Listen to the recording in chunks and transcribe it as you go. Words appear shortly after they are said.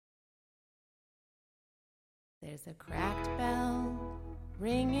There's a cracked bell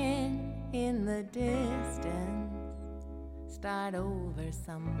ringing in the distance. Start over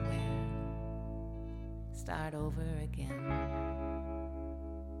somewhere. Start over again.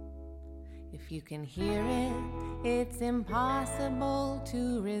 If you can hear it, it's impossible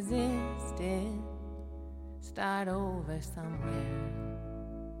to resist it. Start over somewhere.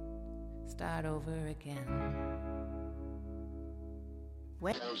 Start over again.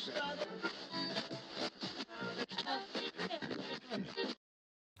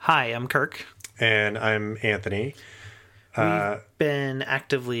 Hi, I'm Kirk. And I'm Anthony. We've been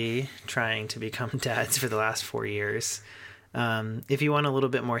actively trying to become dads for the last 4 years. If you want a little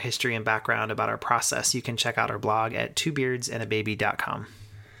bit more history and background about our process, you can check out our blog at twobeardsandababy.com.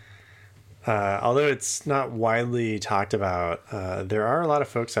 Although it's not widely talked about, there are a lot of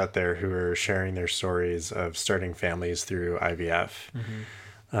folks out there who are sharing their stories of starting families through IVF. Mm-hmm.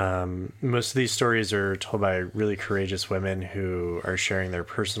 Most of these stories are told by really courageous women who are sharing their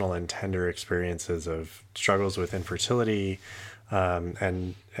personal and tender experiences of struggles with infertility,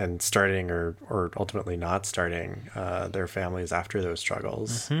 and starting or ultimately not starting their families after those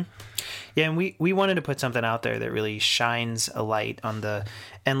struggles. Mm-hmm. Yeah, and we wanted to put something out there that really shines a light on the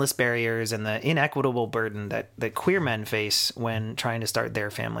endless barriers and the inequitable burden that queer men face when trying to start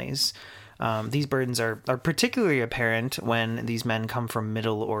their families. These burdens are particularly apparent when these men come from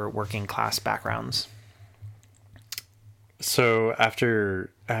middle or working class backgrounds. So after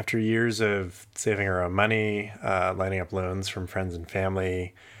years of saving our own money, lining up loans from friends and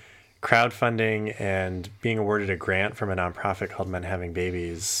family, crowdfunding, and being awarded a grant from a nonprofit called Men Having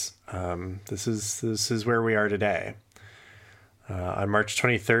Babies, this is where we are today. On March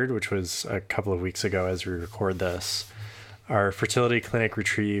 23rd, which was a couple of weeks ago as we record this, our fertility clinic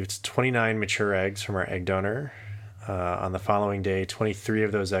retrieved 29 mature eggs from our egg donor. On the following day, 23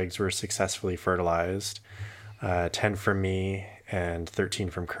 of those eggs were successfully fertilized, 10 from me and 13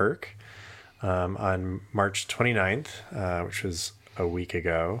 from Kirk. On March 29th, which was a week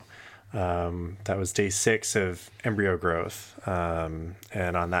ago, that was day 6 of embryo growth.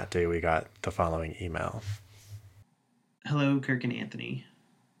 And on that day, we got the following email. Hello, Kirk and Anthony.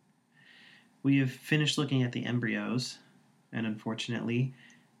 We have finished looking at the embryos, and unfortunately,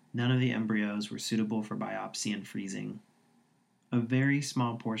 none of the embryos were suitable for biopsy and freezing. A very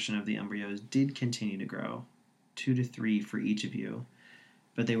small portion of the embryos did continue to grow, 2 to 3 for each of you,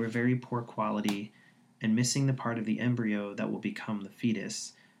 but they were very poor quality and missing the part of the embryo that will become the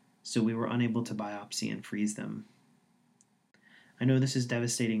fetus, so we were unable to biopsy and freeze them. I know this is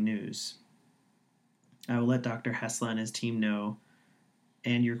devastating news. I will let Dr. Hessla and his team know,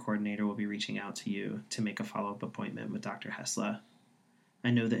 and your coordinator will be reaching out to you to make a follow-up appointment with Dr. Hessla.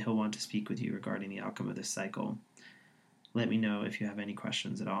 I know that he'll want to speak with you regarding the outcome of this cycle. Let me know if you have any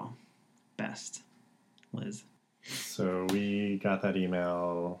questions at all. Best, Liz. So we got that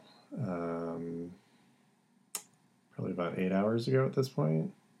email probably about 8 hours ago at this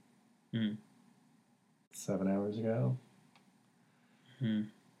point. 7 hours ago.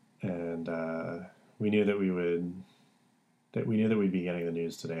 And we knew that we'd be getting the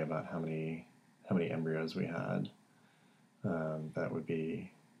news today about how many embryos we had that would be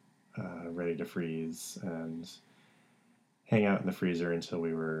ready to freeze and hang out in the freezer until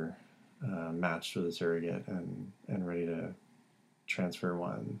we were matched with a surrogate and ready to transfer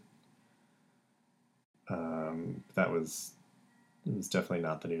one. It was definitely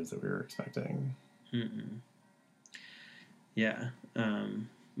not the news that we were expecting. Mm-mm. Yeah.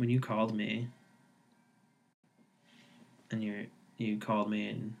 When you called me, and you called me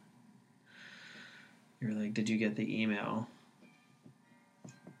and you were like, "Did you get the email?"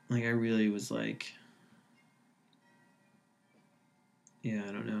 Like, I really was like, yeah,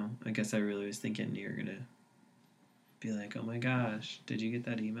 I don't know. I guess I really was thinking you're gonna be like, "Oh my gosh, did you get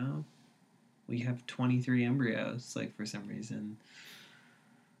that email? We have 23 embryos." Like, for some reason,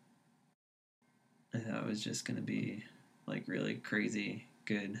 I thought it was just gonna be like really crazy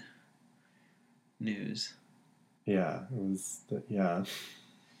good news. Yeah, it was. Yeah.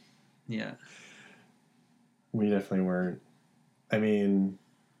 We definitely weren't. I mean,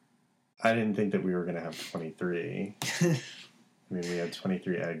 I didn't think that we were going to have 23. I mean, we had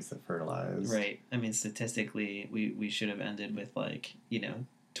 23 eggs that fertilized. Right. I mean, statistically, we should have ended with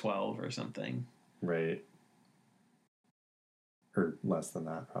 12 or something. Right. Or less than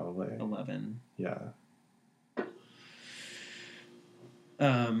that, probably. 11. Yeah.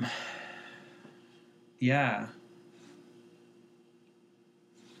 Yeah.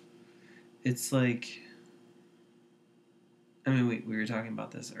 It's like, I mean, we were talking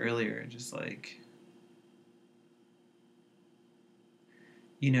about this earlier, just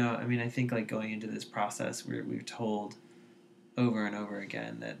I mean, I think like going into this process, we're told over and over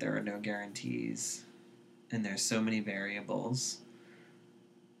again that there are no guarantees, and there's so many variables.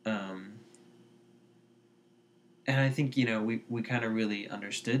 And I think we kind of really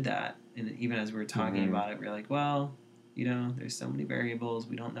understood that, and even as we were talking about it, we were like, well, there's so many variables,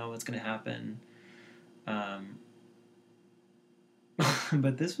 we don't know what's going to happen.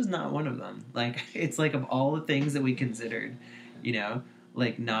 But this was not one of them. Like, it's like of all the things that we considered,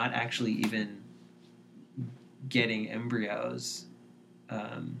 like not actually even getting embryos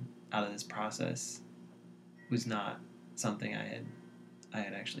out of this process was not something I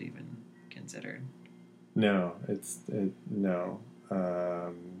had actually even considered. No, no.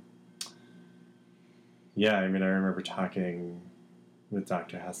 Yeah, I mean, I remember talking with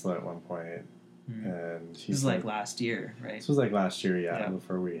Dr. Hessel at one point, and this was like last year, right? This was like last year, yeah.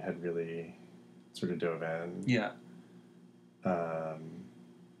 Before we had really sort of dove in. Yeah.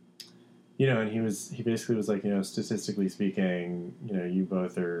 And he basically was like, statistically speaking, you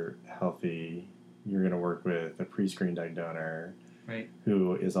both are healthy. You're going to work with a pre-screened egg donor. Right.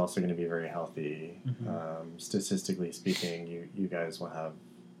 Who is also going to be very healthy. Statistically speaking, you guys will have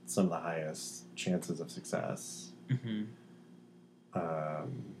some of the highest chances of success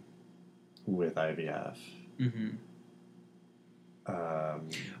with IVF.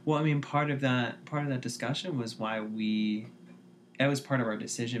 Well, I mean, part of that discussion was why that was part of our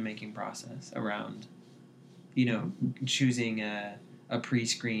decision-making process around, choosing a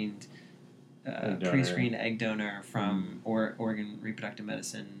pre-screened egg donor from Oregon Reproductive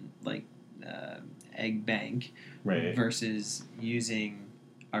Medicine, like egg bank, right, versus using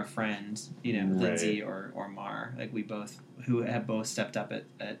our friend, Lindsay or Mar, like who have both stepped up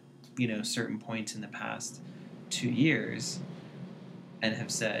at certain points in the past 2 years, and have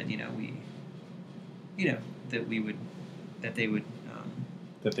said, that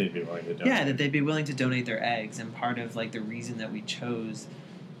they'd be willing to donate. Yeah, that they'd be willing to donate their eggs, and part of like the reason that we chose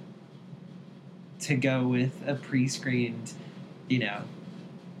to go with a pre-screened,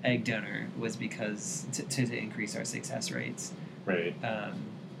 egg donor was because to increase our success rates. Right.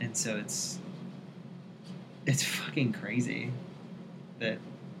 And so it's fucking crazy that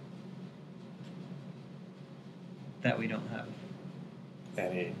we don't have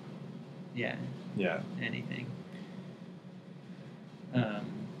any. Yeah. Yeah. Anything.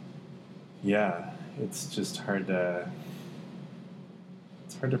 Yeah, it's just hard to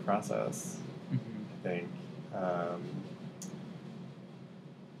process. I think.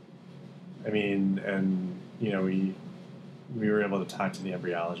 I mean, and we were able to talk to the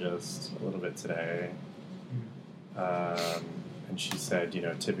embryologist a little bit today, and she said,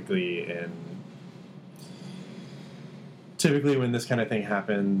 typically when this kind of thing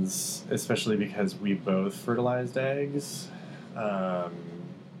happens, especially because we both fertilized eggs, that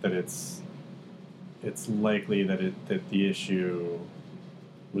it's likely that the issue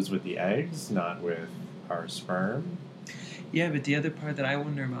was with the eggs, not with our sperm. Yeah, but the other part that I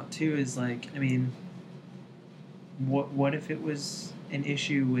wonder about too is like, I mean, what if it was an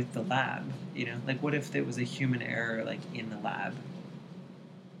issue with the lab? Like what if there was a human error like in the lab?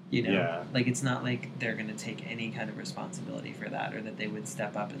 Yeah. Like it's not like they're going to take any kind of responsibility for that, or that they would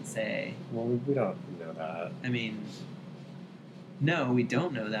step up and say. Well, we don't know that. I mean, no, we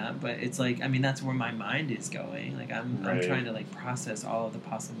don't know that, but it's like, I mean, that's where my mind is going. Like I'm trying to like process all of the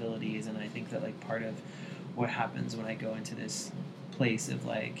possibilities, and I think that like part of what happens when I go into this place of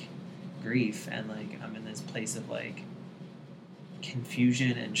like grief, and like I'm in this place of like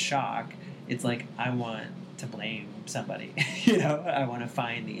confusion and shock, it's like I want to blame somebody. I want to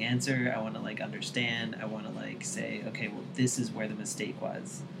find the answer. I want to like understand. I want to like say, okay, well, this is where the mistake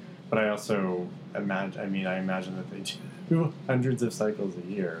was. But I also imagine that they do hundreds of cycles a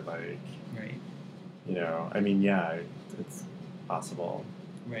year. Like, right. I mean, yeah, it's possible.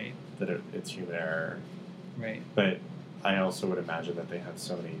 Right. That it's human error. Right. But I also would imagine that they have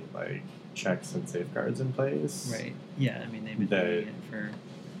so many like checks and safeguards in place. Right. Yeah. I mean, they've been doing it for.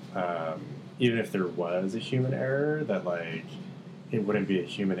 Even if there was a human error, that like it wouldn't be a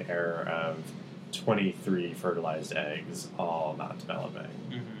human error of 23 fertilized eggs all not developing.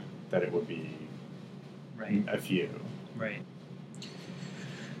 Mm-hmm. That it would be right. A few. Right.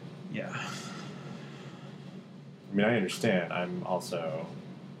 Yeah. I mean, I understand. I'm also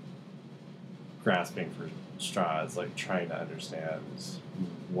grasping for straws, like trying to understand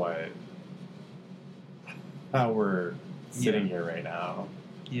how we're sitting here right now.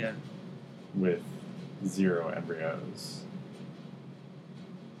 Yeah. With 0 embryos.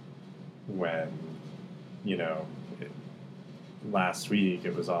 When, last week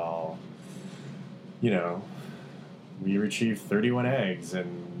it was all, we retrieved 31 eggs,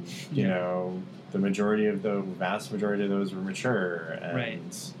 and you know, the vast majority of those were mature. And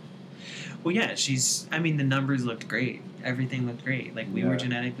right. Well, yeah, I mean, the numbers looked great. Everything looked great. Like, we were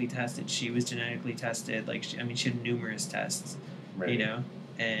genetically tested. She was genetically tested. Like, she had numerous tests, you know,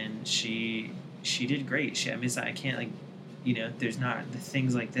 and she did great. I mean, I can't, like, you know, there's not, the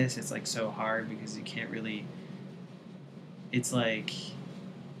things like this, it's, like, so hard because you can't really, it's like,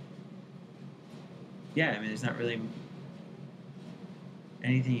 yeah, I mean, there's not really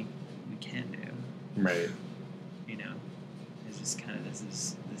anything we can do. Right. You know, it's just kind of,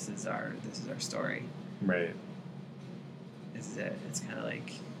 this is our story. Right. This is it. It's kind of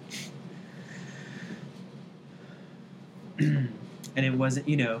like, and it wasn't,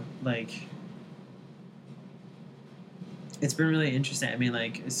 you know, like, it's been really interesting. I mean,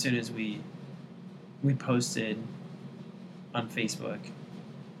 like, as soon as we posted on Facebook,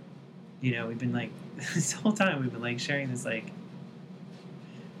 you know, we've been like, this whole time we've been like sharing this, like,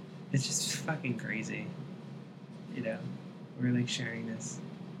 it's just fucking crazy, you know, we're like sharing this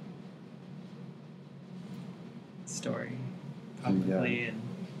story publicly. And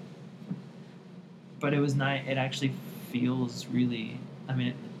but it was not, it actually feels really, I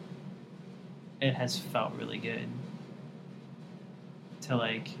mean, it has felt really good to,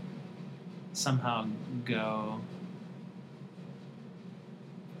 like, somehow go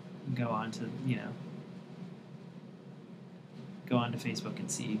onto, you know, go onto Facebook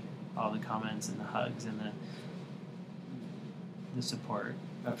and see all the comments and the hugs and the support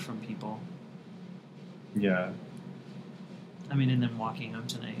from people. Yeah. I mean, and then walking home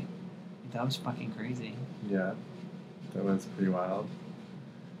tonight, that was fucking crazy. Yeah, that was pretty wild.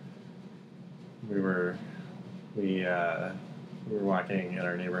 We were walking in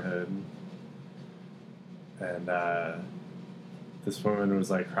our neighborhood, and this woman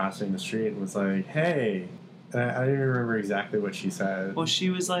was like crossing the street and was like, "Hey," and I don't even remember exactly what she said. Well, she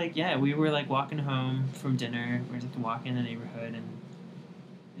was like, "Yeah, we were like walking home from dinner. We were like walking in the neighborhood, and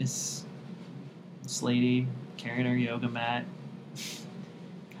this lady carrying her yoga mat."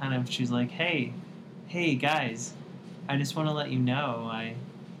 Kind of, she's like, hey guys, I just want to let you know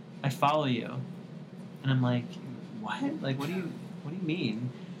I follow you. And I'm like, what? Like, what do you mean?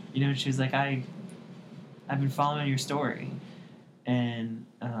 You know, she's like, I've been following your story. And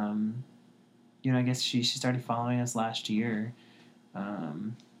you know, I guess she started following us last year,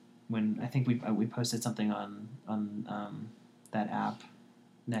 when I think we posted something on that app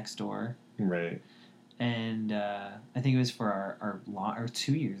Nextdoor. Right. And I think it was for our launch, or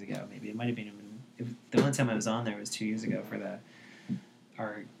 2 years ago, maybe. It might have been the only time I was on there was 2 years ago for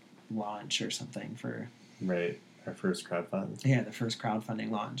our launch or something for. Right, our first crowdfund. Yeah, the first crowdfunding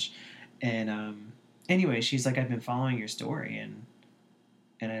launch, and anyway, she's like, I've been following your story, and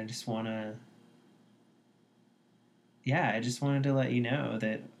I just wanted to let you know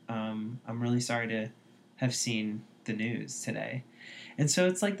that I'm really sorry to have seen the news today, and so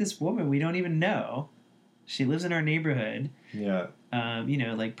it's like this woman we don't even know. She lives in our neighborhood. Yeah. You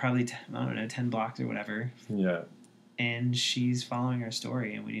know, like probably, 10 blocks or whatever. Yeah. And she's following our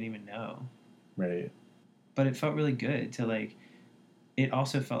story and we didn't even know. Right. But it felt really good to, like, it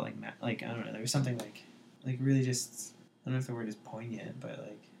also felt like, I don't know, there was something like really just, I don't know if the word is poignant,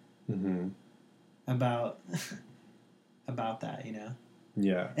 but like, about that, you know?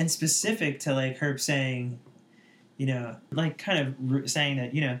 Yeah. And specific to, like, her saying, you know, like, kind of saying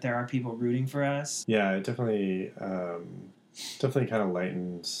that, you know, there are people rooting for us. Yeah, it definitely kind of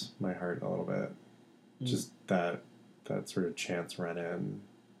lightens my heart a little bit. Just that sort of chance run-in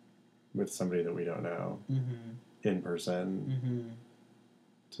with somebody that we don't know in person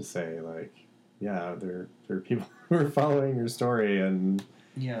to say, like, yeah, there are people who are following your story and,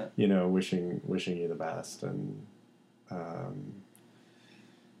 you know, wishing you the best. And,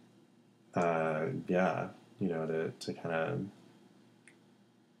 yeah, you know, to kind of,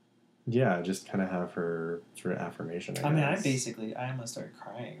 just kind of have her sort of affirmation, I guess. I almost started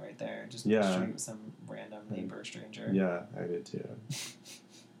crying right there. Just sharing with some random neighbor stranger. Yeah, I did too.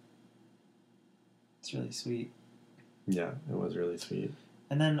 It's really sweet. Yeah, it was really sweet.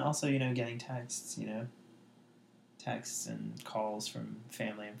 And then also, you know, getting texts and calls from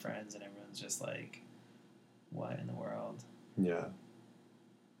family and friends, and everyone's just like, what in the world? Yeah.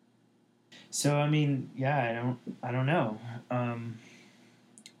 So, I mean, yeah, I don't know. I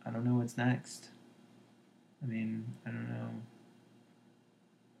don't know what's next. I mean, I don't know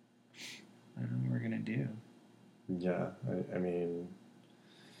what we're going to do. Yeah, I mean,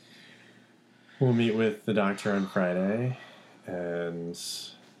 we'll meet with the doctor on Friday, and,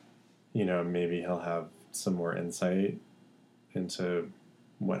 you know, maybe he'll have some more insight into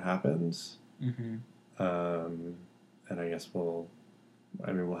what happens. I guess we'll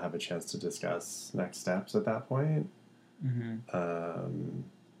have a chance to discuss next steps at that point. And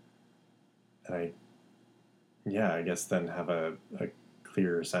I guess then have a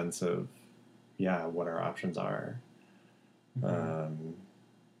clearer sense of, what our options are. Because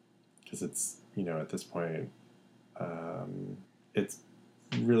it's, at this point, it's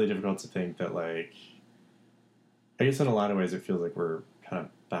really difficult to think that, like, I guess in a lot of ways it feels like we're kind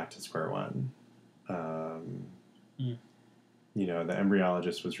of back to square one. The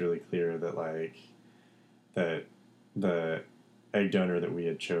embryologist was really clear that, like, that the egg donor that we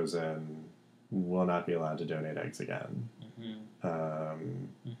had chosen will not be allowed to donate eggs again.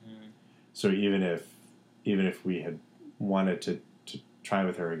 So even if we had wanted to try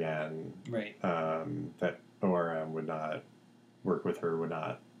with her again, right, that ORM would not work with her, would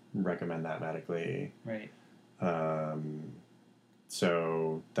not recommend that medically. Right.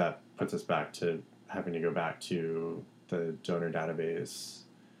 So that puts us back to having to go back to the donor database.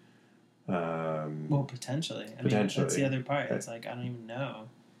 Well, potentially. I mean, that's the other part. It's like, I don't even know.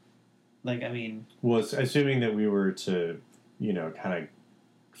 Like, I mean... Well, assuming that we were to, kind of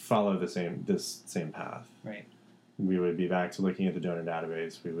follow this same path. Right. We would be back to looking at the donor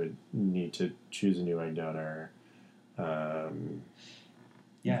database. We would need to choose a new egg donor.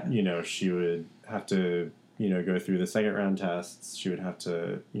 She would have to, go through the second round tests. She would have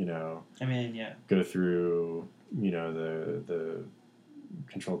to, go through, the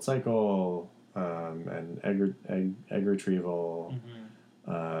controlled cycle, and egg retrieval.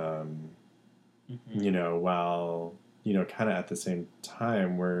 While, kind of at the same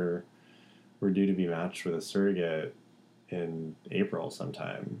time we're due to be matched with a surrogate in April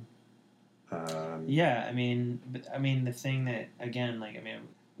sometime. The thing that, again,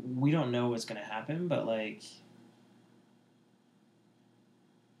 we don't know what's going to happen, but, like,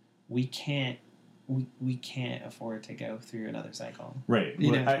 we can't afford to go through another cycle. Right.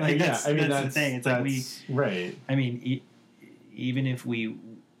 That's the thing. It's like right. I mean, even if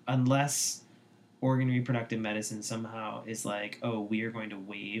unless organ reproductive medicine somehow is like, oh, we are going to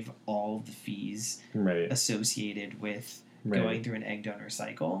waive all of the fees associated with going through an egg donor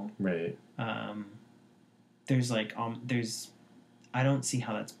cycle. Right. There's I don't see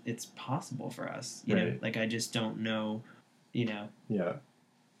how it's possible for us. You know, like, I just don't know, Yeah.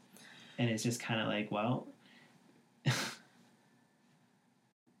 And it's just kind of like, well,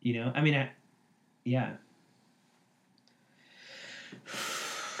 yeah.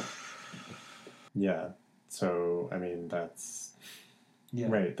 Yeah. So, that's... Yeah.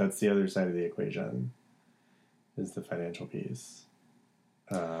 Right. That's the other side of the equation, is the financial piece.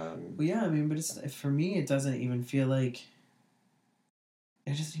 But for me, it doesn't even feel like...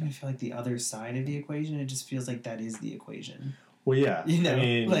 It doesn't even feel like the other side of the equation. It just feels like that is the equation. Well, yeah.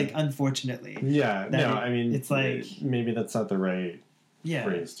 Unfortunately. Yeah. It's like... Maybe that's not the right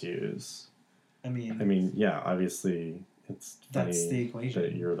phrase to use. Obviously, it's funny that's the equation.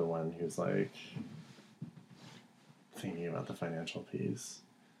 That you're the one who's, like, thinking about the financial piece.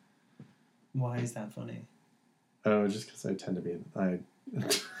 Why is that funny? Oh, just because I tend to be... I'm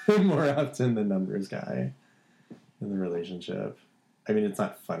more often the numbers guy in the relationship. It's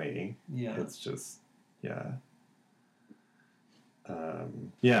not funny. Yeah. It's just... Yeah.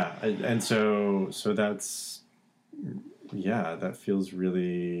 And so that's... Yeah, that feels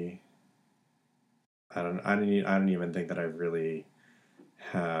really... I don't even think that I really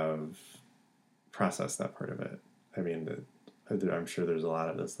have processed that part of it. I'm sure there's a lot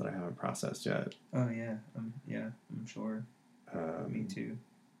of this that I haven't processed yet. Oh yeah, I'm sure. Me too.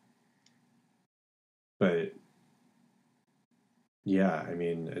 But yeah,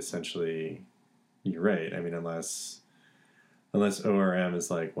 essentially, you're right. Unless ORM is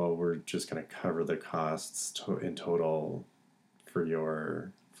like, well, we're just going to cover the costs in total for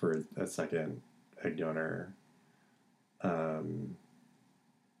a second egg donor.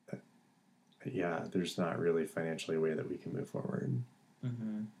 There's not really financially a way that we can move forward.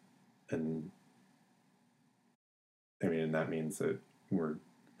 Mm-hmm. And that means that Men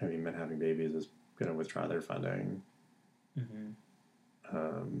Having Babies is going to withdraw their funding. Mm-hmm.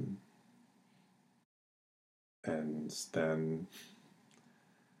 And then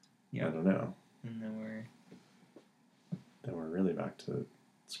I don't know. And then we're really back to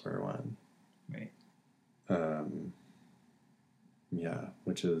square one. Right.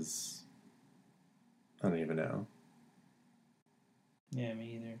 Which is, I don't even know. Yeah,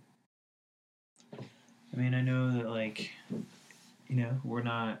 me either. I know that, like, we're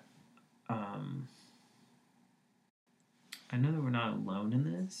not, I know that we're not alone in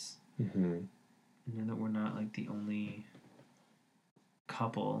this. Mm-hmm. I know that we're not, like, the only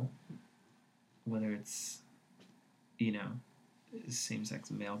couple, whether it's, you know, same-sex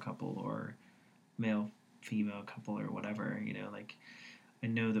male couple or male-female couple or whatever, you know, like, I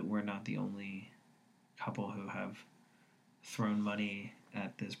know that we're not the only couple who have thrown money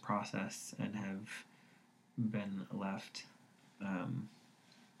at this process and have been left, and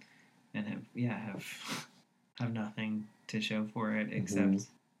have nothing to show for it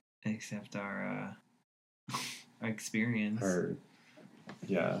except our experience. I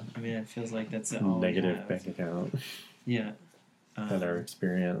mean, it feels like that's all negative bank account. Yeah. And our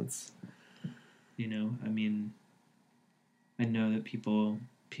experience. You know, I mean, I know that people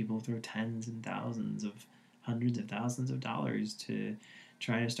throw tens and thousands of hundreds of thousands of dollars to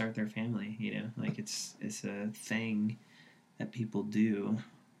try to start their family, you know, like it's a thing that people do.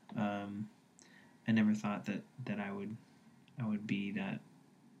 I never thought that I would be that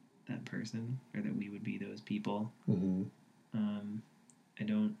person, or that we would be those people. Mm-hmm.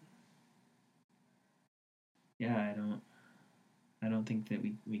 I don't think that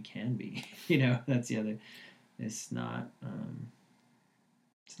we can be, you know, that's the other, it's not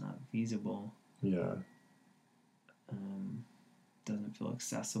feasible. Yeah. Doesn't feel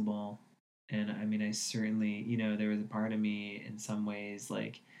accessible. And I mean, I certainly, you know, there was a part of me in some ways,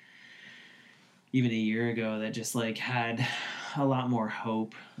 like, even a year ago, that just like had a lot more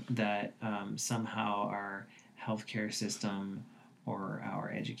hope that somehow our healthcare system or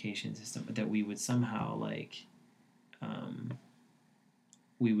our education system, that we would somehow like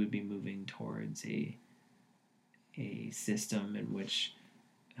we would be moving towards a system in which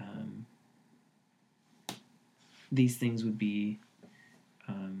these things would be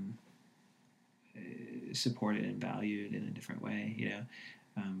supported and valued in a different way, you know.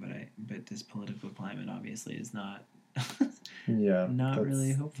 But this political climate obviously is not not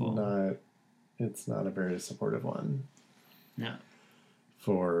really hopeful. It's not a very supportive one. No.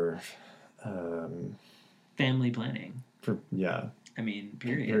 For family planning. I mean,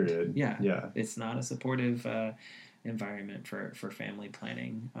 period. Yeah. It's not a supportive environment for family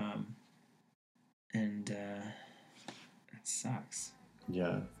planning. And it sucks.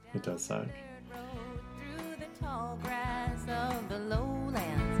 Yeah, it does suck. Through the tall grass of the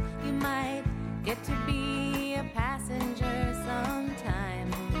lowlands, you might get to be a passenger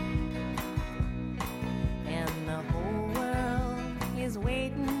sometime. And the whole world is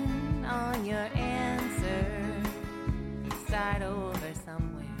waiting on your answer. Start over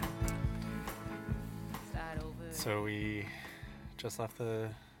somewhere. So we just left the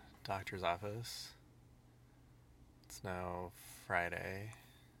doctor's office. It's now Friday,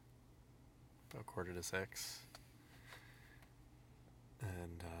 about 5:45.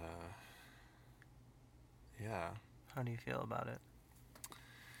 And, yeah. How do you feel about it?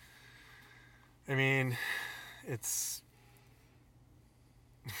 I mean, it's...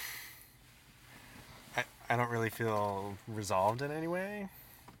 I don't really feel resolved in any way,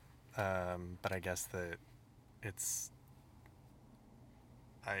 but I guess that it's...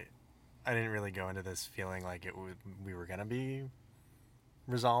 I didn't really go into this feeling like we were gonna be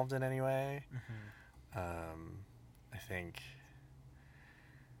resolved in any way. Mm-hmm. I think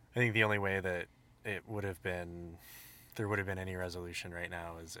the only way that there would have been any resolution right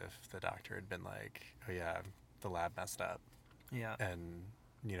now is if the doctor had been like, oh yeah, the lab messed up. Yeah. And,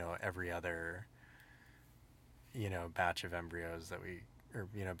 you know, every other, you know, batch of embryos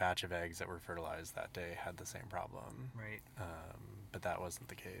batch of eggs that were fertilized that day had the same problem. Right. But that wasn't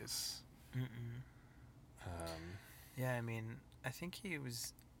the case. Yeah, I mean, I think he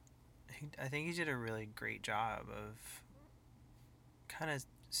did a really great job of kind of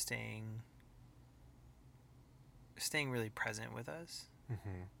staying really present with us.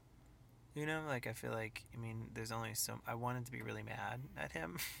 Mm-hmm. You know, like, I feel like, I mean, there's only I wanted to be really mad at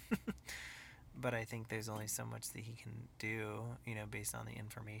him, but I think there's only so much that he can do, you know, based on the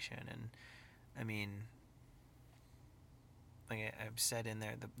information. And I mean, like I've said in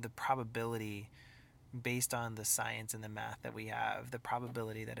there, the probability, based on the science and the math that we have, the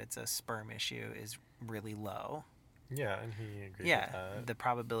probability that it's a sperm issue is really low. Yeah, and he agreed with that. Yeah, the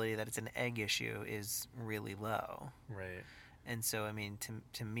probability that it's an egg issue is really low. Right. And so, I mean,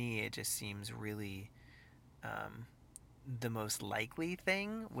 to me, it just seems really, the most likely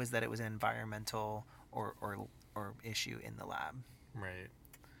thing was that it was an environmental or issue in the lab. Right.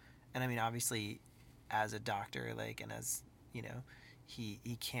 And I mean, obviously, as a doctor, like, and as, you know, he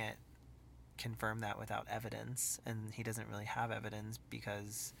can't confirm that without evidence, and he doesn't really have evidence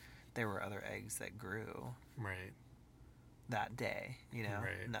because there were other eggs that grew. Right. That day, you know.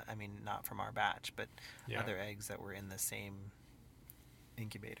 Right. Not from our batch, but yeah. Other eggs that were in the same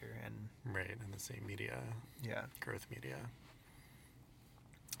incubator and in the same media. Yeah. Growth media.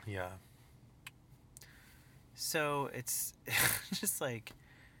 Yeah. So it's just like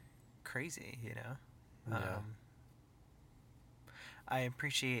crazy, you know? Yeah. I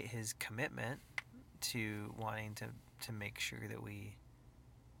appreciate his commitment to wanting to make sure that we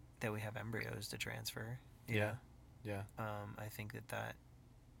have embryos to transfer. you Yeah. know? Yeah. I think that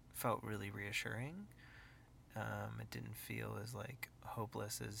felt really reassuring. It didn't feel as like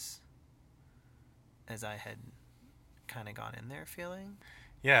hopeless as I had kind of gone in there feeling.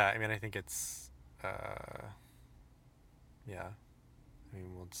 Yeah, I mean, I think it's, yeah. I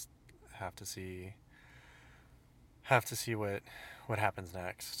mean, we'll just have to see what happens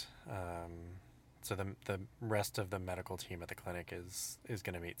next. So the rest of the medical team at the clinic is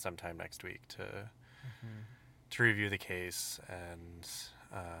going to meet sometime next week to review the case and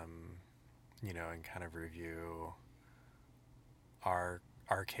and kind of review our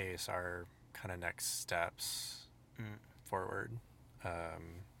case, our kind of next steps forward.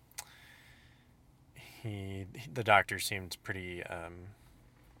 The doctor seemed pretty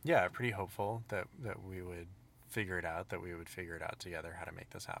pretty hopeful that we would figure it out together, how to make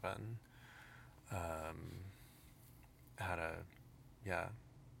this happen, how to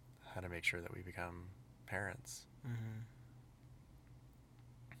make sure that we become parents.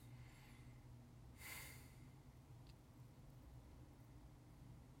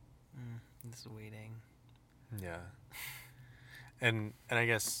 Just waiting. Yeah. And I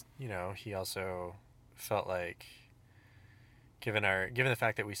guess, he also felt like, given the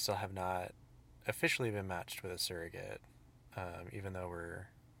fact that we still have not officially been matched with a surrogate, even though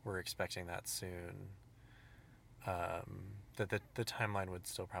we're expecting that soon, that the timeline would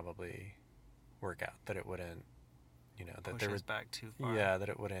still probably work out, that it wouldn't, that Push there us would back too far. yeah, that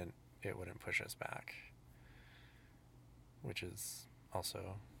it wouldn't push us back, which is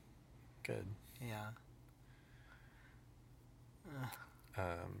also good. Yeah.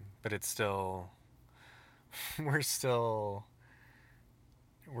 But it's still, we're still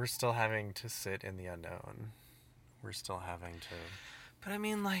having to sit in the unknown. We're still having to. But I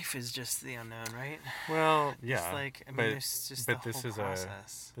mean, life is just the unknown, right? Well, yeah. It's like, I mean, it's just the whole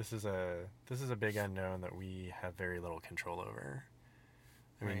process. This is a big unknown that we have very little control over.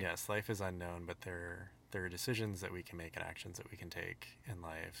 I mean, Right. yes, life is unknown, but there are decisions that we can make and actions that we can take in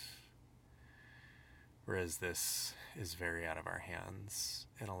life. Whereas this is very out of our hands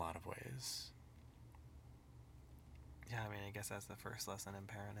in a lot of ways. Yeah, I mean, I guess that's the first lesson in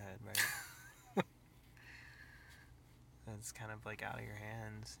parenthood, right? It's kind of like out of your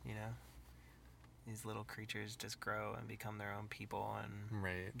hands, These little creatures just grow and become their own people and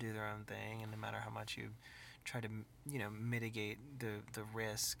Right. do their own thing, and no matter how much you try to, mitigate the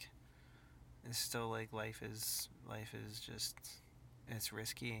risk, it's still like life is just, it's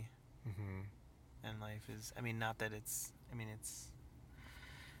risky. Mm-hmm. And life is, I mean, not that it's,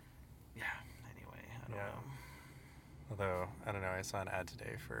 yeah, anyway, I don't know. Although, I don't know, I saw an ad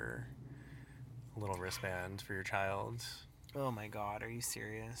today for a little wristband for your child. Oh my God, are you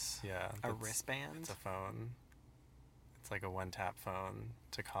serious? Yeah. A wristband? It's a phone. It's like a one-tap phone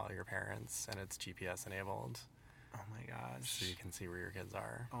to call your parents, and it's GPS enabled. Oh my gosh. So you can see where your kids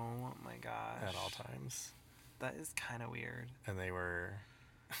are. Oh my gosh. At all times. That is kind of weird. And they were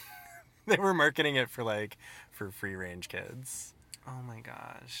they were marketing it for free range kids. Oh my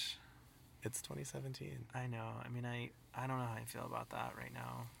gosh. It's 2017. I know. I mean, I don't know how I feel about that right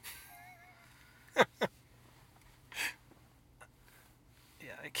now.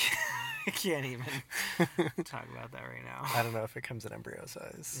 Yeah, I can't even talk about that right now. I don't know if it comes in embryo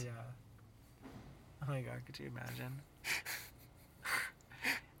size. Yeah. Oh my God, could you imagine?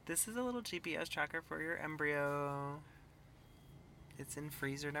 This is a little GPS tracker for your embryo. It's in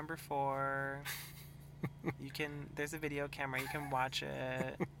freezer number 4. There's a video camera, you can watch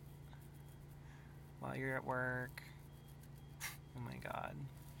it while you're at work. Oh my God.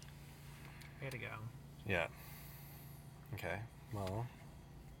 I gotta go. Yeah. Okay. Well,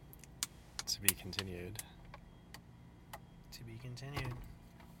 to be continued. To be continued.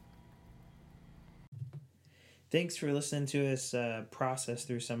 Thanks for listening to us process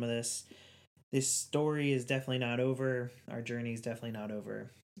through some of this. This story is definitely not over. Our journey is definitely not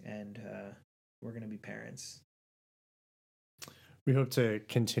over. And we're going to be parents. We hope to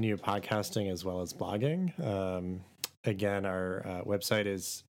continue podcasting as well as blogging. Again, our website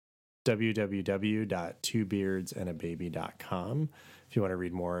is www.twobeardsandababy.com if you want to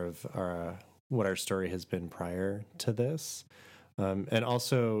read more of what our story has been prior to this. And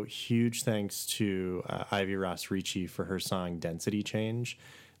also, huge thanks to Ivy Ross Ricci for her song Density Change.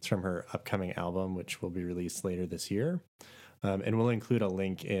 It's from her upcoming album, which will be released later this year. And we'll include a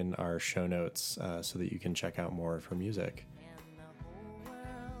link in our show notes so that you can check out more of her music. And the whole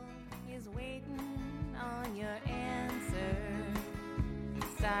world is waiting on your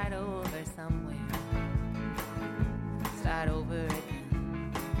start over somewhere. Start over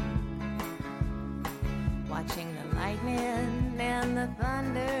again. Watching the lightning and the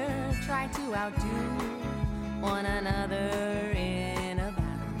thunder try to outdo one another in a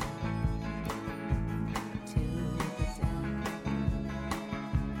battle to the death.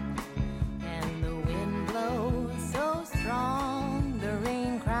 And the wind blows so strong, the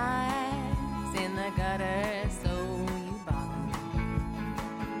rain cries in the gutter, so you bottle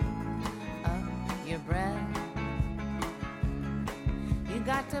up your breath. You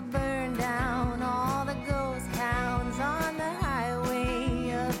got to burn down all the ghost towns on the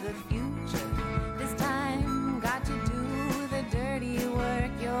highway of the future. This time, got to do the dirty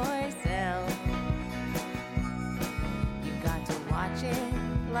work yourself. You got to watch it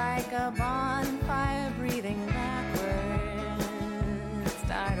like a bomb.